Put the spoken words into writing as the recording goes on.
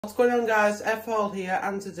What's going on, guys? F-All here,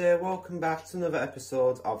 and today welcome back to another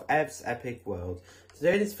episode of Ev's Epic World.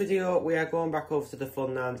 Today in this video we are going back over to the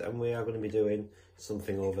funland and we are going to be doing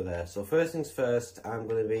something over there. So first things first, I'm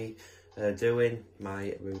going to be doing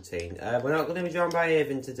my routine. We're not going to be joined by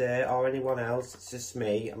Evan today or anyone else, it's just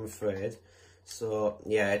me, I'm afraid. So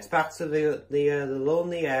yeah, it's back to the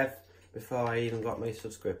lonely Ev before I even got my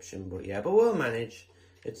subscription, but yeah, but we'll manage.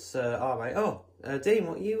 It's alright. Oh, Dean,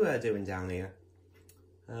 what are you doing down here?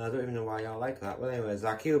 I don't even know why y'all like that. Well, anyways,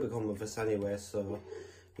 Zach, you'll become with us anyway, so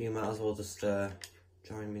you might as well just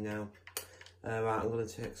join me now. Right, I'm going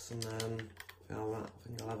to take some, I think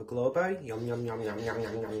I'll have a glowberry. Yum, yum, yum, yum, yum,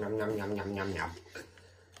 yum, yum, yum, yum, yum, yum, yum, yum.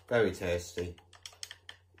 Very tasty.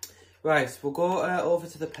 Right, so we'll go over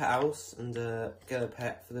to the pet house and get a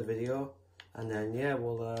pet for the video. And then, yeah,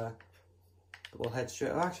 we'll head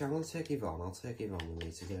straight. Oh, actually, I'm going to take Yvonne. I'll take Yvonne with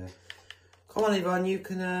me today. Come on, Yvonne, you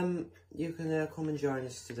can come and join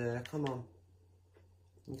us today. Come on.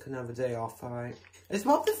 You can have a day off, alright? Is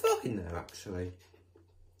Rob the Frog in there, actually?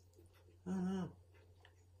 Oh, no.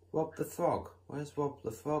 Rob the Frog. Where's Rob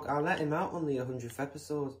the Frog? I'll let him out on the 100th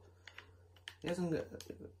episode. He hasn't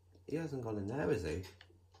gone in there, is he?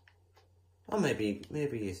 Or maybe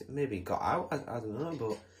he got out. I don't know,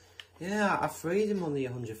 but yeah, I freed him on the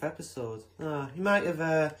 100th episode. He might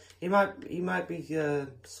have. He might be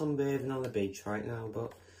sunbathing on the beach right now,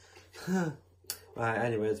 but right.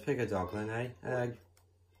 Anyway, let's pick a dog then,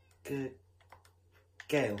 eh?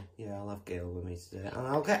 Gail. Yeah, I'll have Gail with me today, and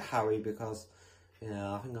I'll get Harry because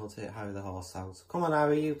I think I'll take Harry the horse out. Come on,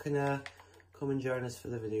 Harry, you can come and join us for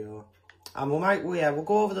the video, and we'll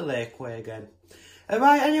go over the lakeway again.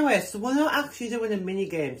 Right, anyway, so we're not actually doing a mini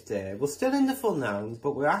game today. We're still in the funland,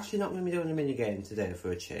 but we're actually not going to be doing a mini game today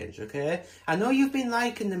for a change, okay? I know you've been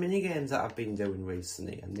liking the mini games that I've been doing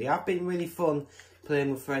recently, and they have been really fun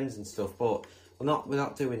playing with friends and stuff, but we're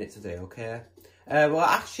not doing it today, okay? We're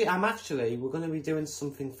going to be doing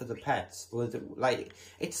something for the pets.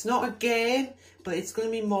 It's not a game, but it's going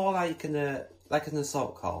to be more like an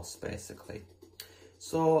assault course, basically.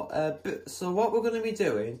 So what we're going to be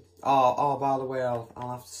doing. Oh, by the way, I'll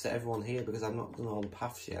have to set everyone here because I've not done all the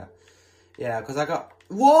paths yet. Yeah, because I got...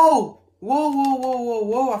 Whoa!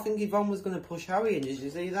 I think Yvonne was going to push Harry in. Did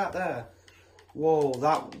you see that there? Whoa,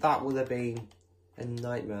 that would have been a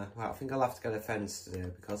nightmare. Right, I think I'll have to get a fence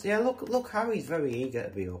today because... Yeah, look, Harry's very eager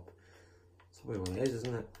to be up. That's what it is,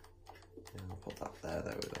 isn't it? Yeah, I'll put that there.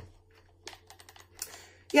 There we go.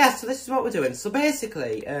 Yeah, so this is what we're doing. So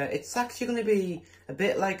basically, it's actually going to be a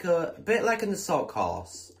bit like an assault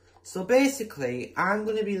course. So basically, I'm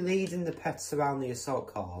going to be leading the pets around the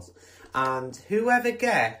assault course, and whoever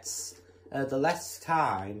gets the less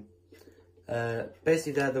time,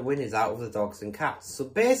 basically they're the winners out of the dogs and cats. So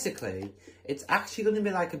basically, it's actually going to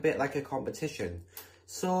be a bit like a competition.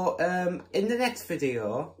 So in the next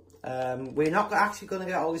video, we're not actually going to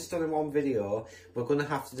get all this done in one video. We're going to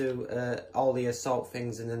have to do all the assault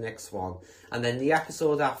things in the next one. And then the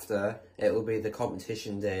episode after, it will be the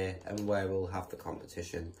competition day and where we'll have the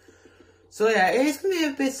competition. So yeah, it's going to be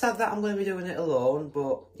a bit sad that I'm going to be doing it alone.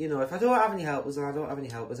 But, if I don't have any helpers and I don't have any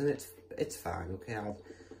helpers, and it's fine, okay?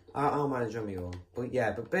 I'll manage on my own. But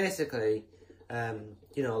yeah, but basically,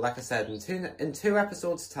 like I said, in two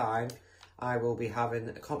episodes' time, I will be having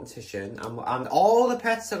a competition, and all the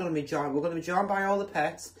pets are going to be joined. We're going to be joined by all the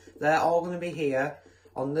pets. They're all going to be here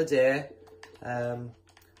on the day.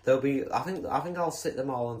 They'll be. I think I'll sit them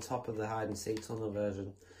all on top of the hide and seek tunnel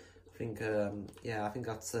version. I think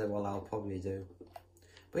that's what I'll probably do.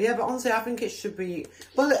 But yeah, but honestly, I think it should be.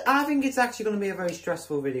 Well, I think it's actually going to be a very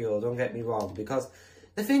stressful video. Don't get me wrong, because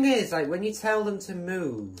the thing is, when you tell them to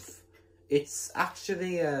move, it's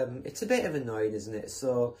actually it's a bit of annoying, isn't it?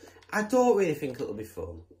 So I don't really think it'll be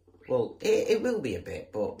fun. Well, it will be a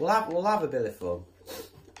bit, but we'll have a bit of fun.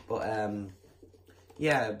 But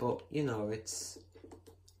yeah, but it's.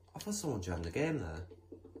 I thought someone joined the game there.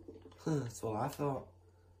 That's what I thought.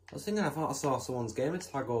 I thought I saw someone's gamer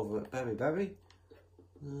tag over at Berry.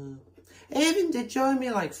 Evan did join me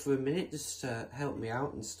for a minute just to help me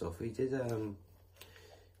out and stuff. He did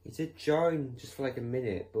join just for a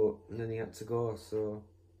minute, and then he had to go. So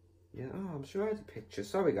yeah, I'm sure I had a picture.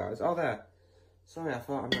 Sorry guys. Oh there. Sorry, I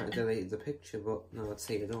thought I might have deleted the picture, but no, let's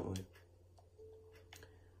see it, don't we?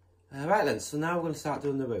 Right then. So now we're gonna start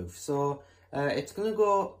doing the roof. So it's gonna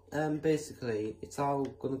go. Basically, it's all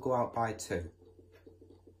gonna go out by 2.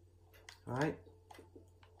 Alright,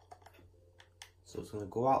 so it's going to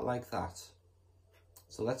go out like that.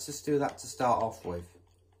 So let's just do that to start off with.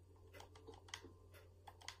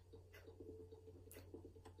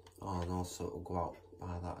 Oh, and also it'll go out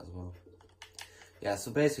by that as well. Yeah,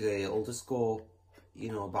 so basically it'll just go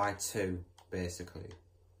you know, by 2, basically.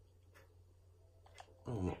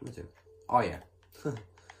 Oh, what am I doing? Oh, yeah. I was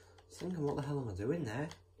thinking, what the hell am I doing there?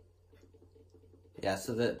 Yeah,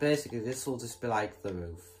 so that basically this will just be like the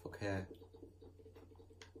roof, okay?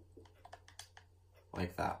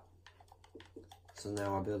 Like that. So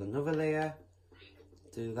now I'll build another layer.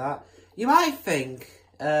 Do that. You might think,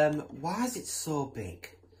 why is it so big?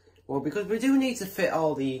 Well, because we do need to fit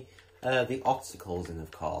all the obstacles in,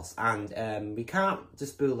 of course, and we can't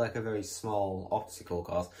just build like a very small obstacle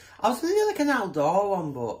course. I was going to do like an outdoor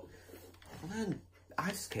one, but then I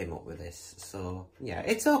just came up with this, so yeah,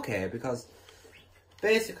 it's okay because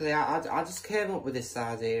basically I just came up with this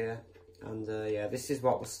idea, and yeah, this is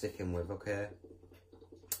what we're sticking with, okay?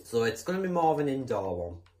 So it's going to be more of an indoor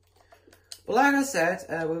one. But like I said,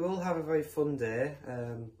 we will have a very fun day,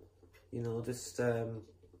 you know, just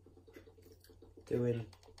doing,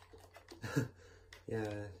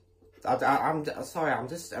 yeah, I'm sorry, I'm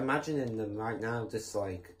just imagining them right now, just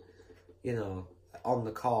like, you know, on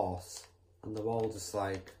the course, and the wall just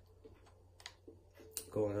like,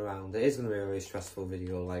 going around. It is going to be a really stressful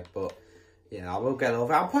video, like, but, yeah, I will get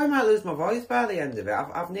over it. I probably might lose my voice by the end of it.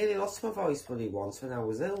 I've nearly lost my voice bloody once when I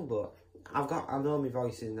was ill, but I know my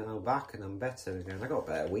voice is now back and I'm better again. I got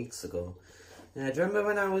better weeks ago. Yeah, do you remember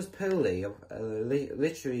when I was poorly?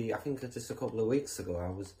 Literally, I think just a couple of weeks ago, I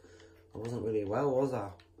wasn't really well, was I?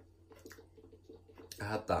 I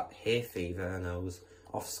had that hay fever and I was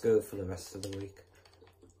off school for the rest of the week.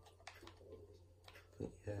 But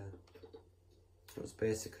yeah, it was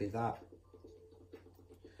basically that.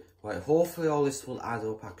 Right, hopefully all this will add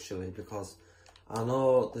up actually, because I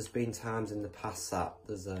know there's been times in the past that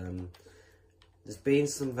there's been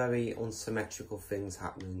some very unsymmetrical things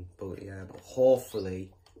happening, but yeah, but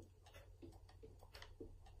hopefully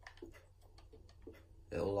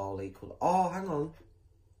it'll all equal. Oh, hang on.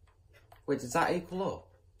 Wait, does that equal up?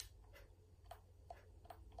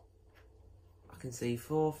 I can see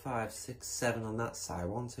 4, 5, 6, 7 on that side.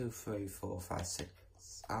 1, 2, 3, 4, 5,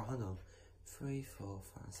 6. Oh, hang on. 3, 4,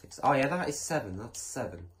 5, 6. Oh yeah, that is 7. That's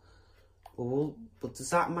 7. But does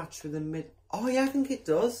that match with the mid? Oh yeah, I think it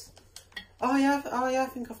does. Oh yeah, I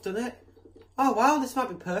think I've done it. Oh wow, this might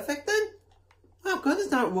be perfect then. Oh good, there's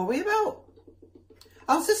nothing to worry about.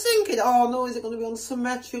 I was just thinking, oh no, is it going to be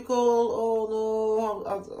unsymmetrical? Oh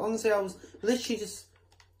no, honestly, I was literally just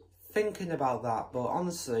thinking about that, but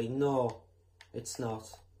honestly, no, it's not.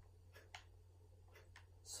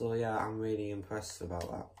 So yeah, I'm really impressed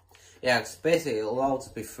about that. Yeah, because basically it'll all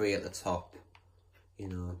just be free at the top, you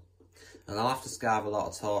know. And I'll have to scarve a lot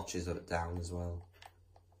of torches up down as well.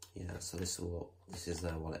 Yeah, so this is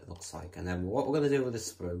what it looks like. And then what we're going to do with the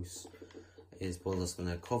spruce is we're just going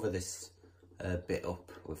to cover this bit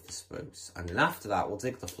up with the spruce. And then after that, we'll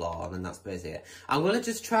dig the floor, and then that's basically it. I'm going to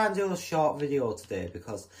just try and do a short video today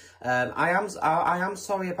because I am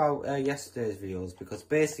sorry about yesterday's videos, because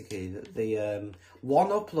basically the one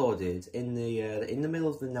uploaded in the middle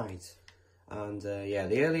of the night, and yeah,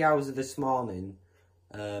 the early hours of this morning.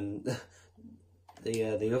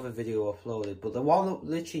 The other video uploaded, but the one that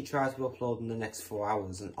literally tried to upload in the next 4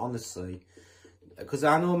 hours, and honestly, because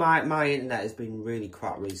I know my internet has been really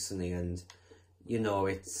crap recently, and you know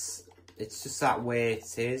it's just that way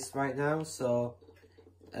it is right now. So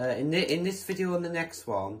in this video and the next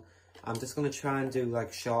one, I'm just gonna try and do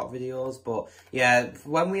like short videos. But yeah,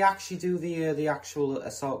 when we actually do the actual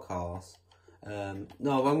assault course,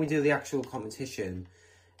 no, when we do the actual competition,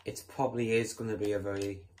 it probably is going to be a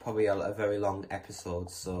very long episode,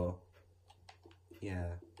 so yeah,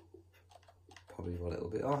 probably a little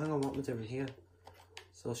bit. Oh, hang on, what am I doing here?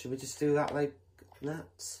 So should we just do that like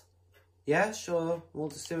that? Yeah, sure, we'll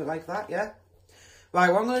just do it like that, yeah?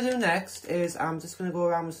 Right, what I'm going to do next is I'm just going to go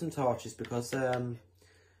around with some torches, because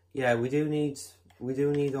yeah, we do need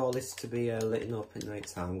all this to be lit up at night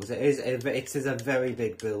time, because it is a very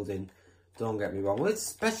big building. Don't get me wrong, well,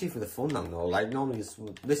 especially for the funland though. Like normally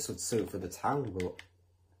this would suit for the town, but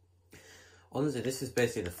honestly, this is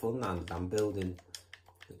basically the funland. I'm building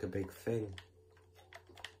like a big thing.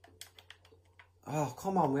 Oh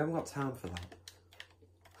come on, we haven't got time for that.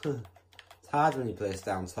 It's hard when you place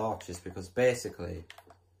down torches, because basically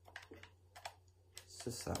it's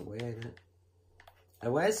just that way, isn't it?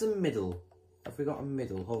 And where's the middle? Have we got a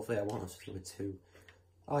middle? Hopefully I want us to do a 2.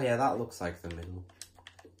 Oh yeah, that looks like the middle.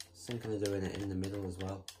 Thinking of doing it in the middle as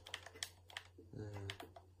well.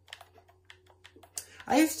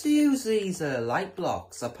 I used to use these light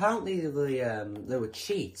blocks. Apparently they were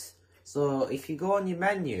cheat. So if you go on your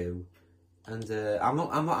menu, and I'm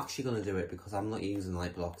not actually going to do it because I'm not using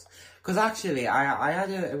light blocks. Because actually I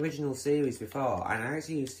had an original series before, and I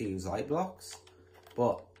actually used to use light blocks,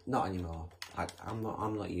 but not anymore. I'm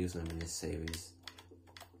not using them in this series.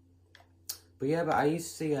 But yeah, but I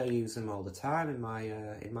used to use them all the time in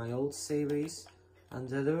my old series, and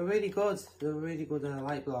they were really good. They were really good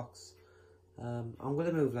light blocks. I'm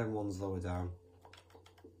gonna move them ones lower down.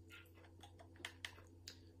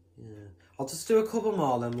 Yeah, I'll just do a couple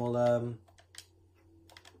more, then we'll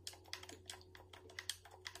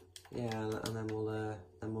yeah, and then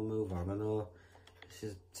we'll move on. I know this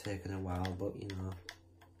is taking a while, but you know,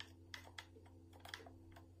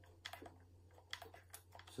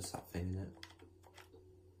 it's just that thing, isn't it?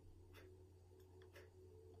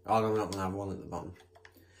 Oh no, we're not gonna have one at the bottom.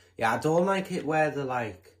 Yeah, I don't like it where they're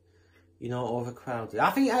like, you know, overcrowded.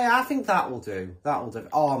 I think that will do. That will do.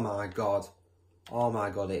 Oh my god. Oh my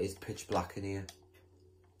god, it is pitch black in here.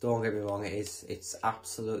 Don't get me wrong, it is. It's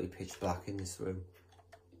absolutely pitch black in this room.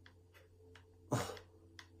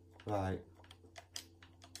 Right.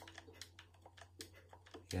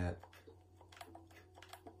 Yeah.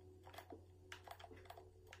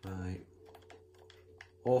 Right.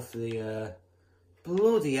 Hopefully,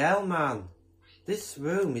 bloody hell, man. This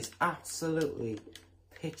room is absolutely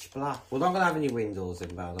pitch black. We're not going to have any windows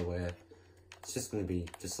in, by the way. It's just going to be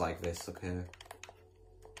just like this, okay?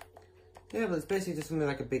 Yeah, but it's basically just going to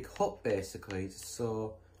be like a big hut, basically. Just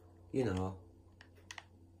so, you know.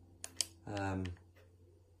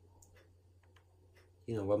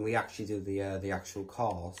 You know, when we actually do the actual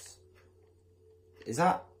course. Is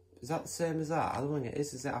that the same as that? I don't think it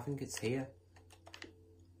is it? I think it's here.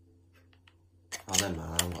 Oh, never mind,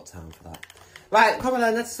 I haven't got time for that. Right, come on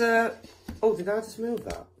then, let's, oh, did I just move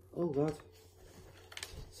that? Oh, God.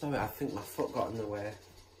 Sorry, I think my foot got in the way.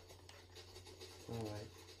 Alright.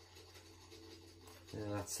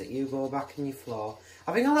 Yeah, that's it, you go back in your floor.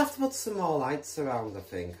 I think I'll have to put some more lights around, I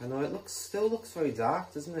think. I know it still looks very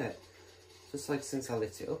dark, doesn't it? Just like since I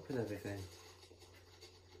lit it up and everything.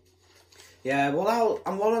 Yeah, well,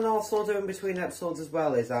 what I'm also doing between episodes as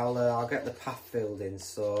well is I'll get the path filled in,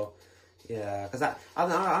 so... Yeah, because I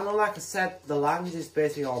know, like I said, the land is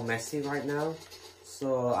basically all messy right now.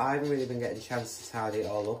 So I haven't really been getting a chance to tidy it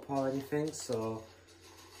all up or anything. So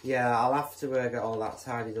yeah, I'll have to get all that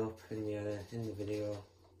tidied up in the video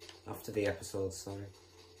after the episode. Sorry.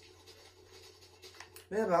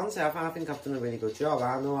 Yeah, but honestly, I think I've done a really good job.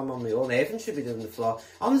 I know I'm on my own. Haven should be doing the floor.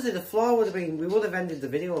 Honestly, the floor would have been... We would have ended the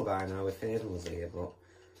video by now if Haven was here, but...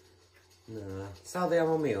 No. Sadly,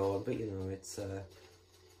 I'm on my own, but you know, it's...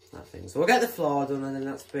 that thing. So we'll get the floor done, and then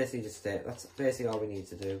that's basically just it. That's basically all we need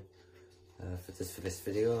to do for this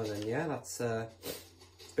video. And then yeah, that's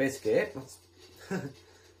basically it. That's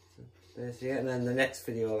basically it. And then the next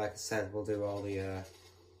video, like I said, we'll do all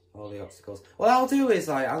the obstacles. What I'll do is,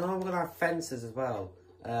 like, I know we're gonna have fences as well.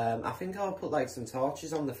 I think I'll put like some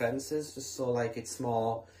torches on the fences just so like it's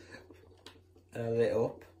more lit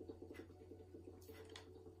up.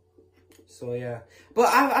 So yeah,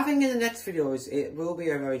 but I think in the next video it will be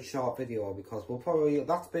a very short video because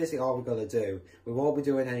that's basically all we're gonna do. We won't be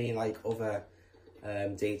doing any like other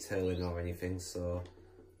detailing or anything. So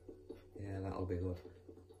yeah, that'll be good.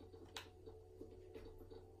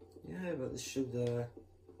 Yeah, but this should be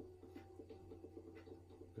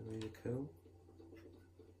really cool.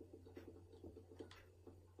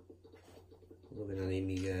 I don't think I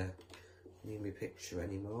need me picture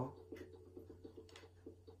anymore.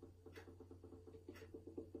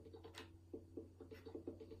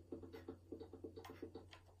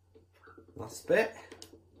 Last bit.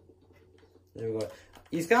 There we go.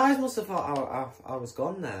 You guys must have thought I was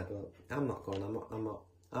gone there, but I'm not going. I'm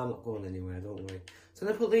not going anywhere. Don't worry. So I'm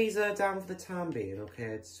gonna put these down for the time being. Okay,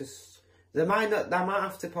 it's just I might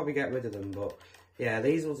have to probably get rid of them, but yeah,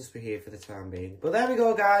 these will just be here for the time being. But there we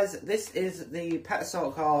go, guys. This is the pet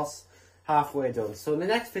assault course halfway done. So in the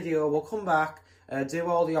next video, we'll come back, do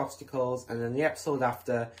all the obstacles, and then the episode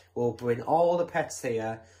after, we'll bring all the pets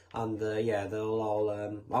here. And yeah, they'll all,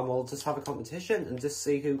 and we'll just have a competition and just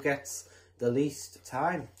see who gets the least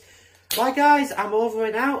time. Right guys, I'm over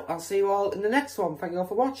and out. I'll see you all in the next one. Thank you all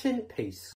for watching. Peace.